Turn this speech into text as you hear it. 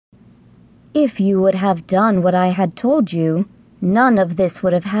If you would have done what I had told you, none of this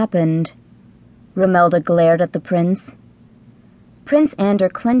would have happened. Romelda glared at the prince. Prince Ander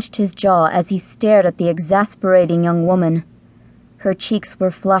clenched his jaw as he stared at the exasperating young woman. Her cheeks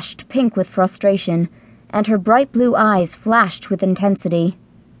were flushed pink with frustration, and her bright blue eyes flashed with intensity.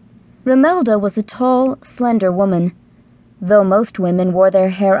 Romelda was a tall, slender woman. Though most women wore their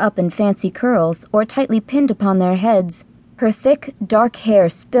hair up in fancy curls or tightly pinned upon their heads, her thick, dark hair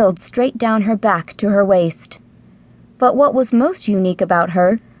spilled straight down her back to her waist. But what was most unique about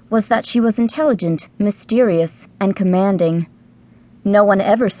her was that she was intelligent, mysterious, and commanding. No one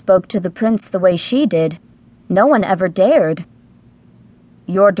ever spoke to the prince the way she did. No one ever dared.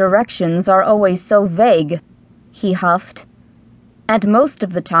 "Your directions are always so vague," he huffed. "And most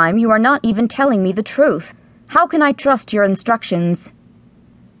of the time you are not even telling me the truth. How can I trust your instructions?"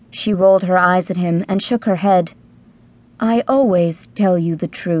 She rolled her eyes at him and shook her head. "I always tell you the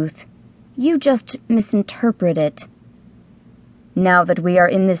truth. You just misinterpret it." "Now that we are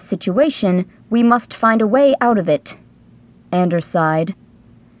in this situation, we must find a way out of it," Ander sighed.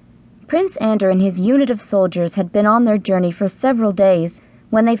 Prince Ander and his unit of soldiers had been on their journey for several days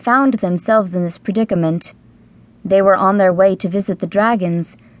when they found themselves in this predicament. They were on their way to visit the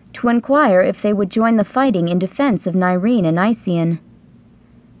dragons, to inquire if they would join the fighting in defense of Nyreen and Isian.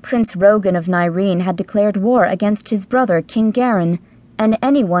 Prince Rogan of Nyreen had declared war against his brother King Garin and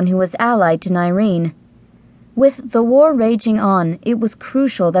anyone who was allied to Nyreen. With the war raging on, it was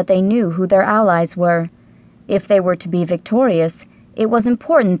crucial that they knew who their allies were. If they were to be victorious, it was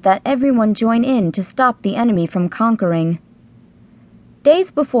important that everyone join in to stop the enemy from conquering.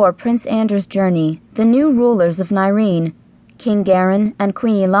 Days before Prince Ander's journey, the new rulers of Nyreen, King Garin and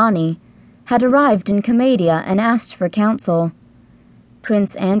Queen Ilani, had arrived in Commedia and asked for counsel.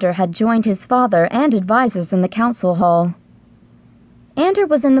 Prince Ander had joined his father and advisors in the council hall. Ander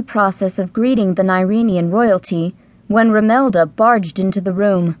was in the process of greeting the Nyreenian royalty when Romelda barged into the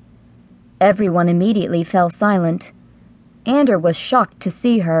room. Everyone immediately fell silent. Ander was shocked to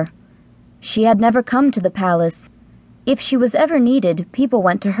see her. She had never come to the palace. If she was ever needed, people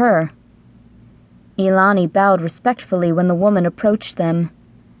went to her. Ilani bowed respectfully when the woman approached them.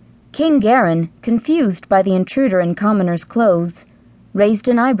 King Garin, confused by the intruder in commoner's clothes, raised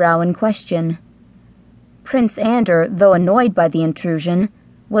an eyebrow in question. Prince Ander, though annoyed by the intrusion,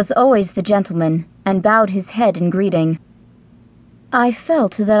 was always the gentleman and bowed his head in greeting. "I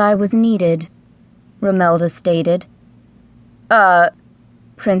felt that I was needed," Romelda stated.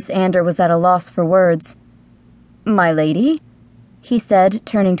 Prince Ander was at a loss for words. "My lady," he said,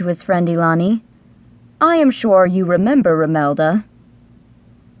 turning to his friend Ilani. "I am sure you remember Romelda."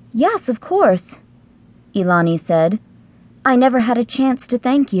 "Yes, of course," Ilani said. "I never had a chance to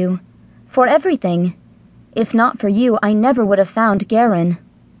thank you. For everything. If not for you, I never would have found Garin."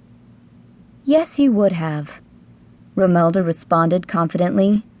 "Yes, you would have," Romelda responded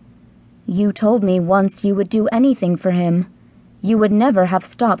confidently. "You told me once you would do anything for him. You would never have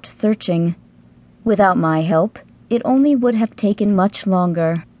stopped searching. Without my help, it only would have taken much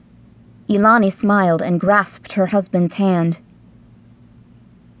longer." Ilani smiled and grasped her husband's hand.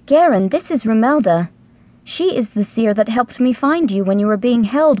 "Garin, this is Romelda. She is the seer that helped me find you when you were being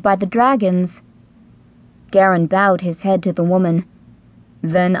held by the dragons." Garin bowed his head to the woman.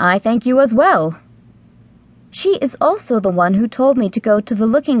 "Then I thank you as well." "She is also the one who told me to go to the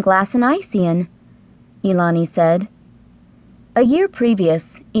looking glass in Isian," Ilani said. A year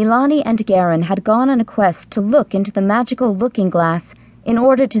previous, Ilani and Garin had gone on a quest to look into the magical looking glass in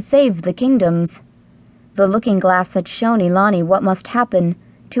order to save the kingdoms. The looking glass had shown Ilani what must happen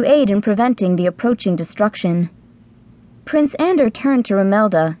to aid in preventing the approaching destruction. Prince Ander turned to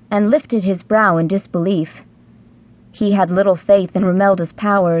Romelda and lifted his brow in disbelief. He had little faith in Romelda's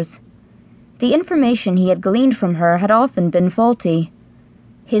powers. The information he had gleaned from her had often been faulty.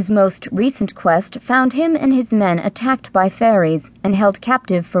 His most recent quest found him and his men attacked by fairies and held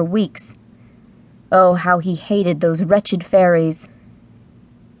captive for weeks. Oh, how he hated those wretched fairies.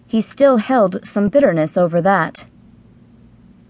 He still held some bitterness over that.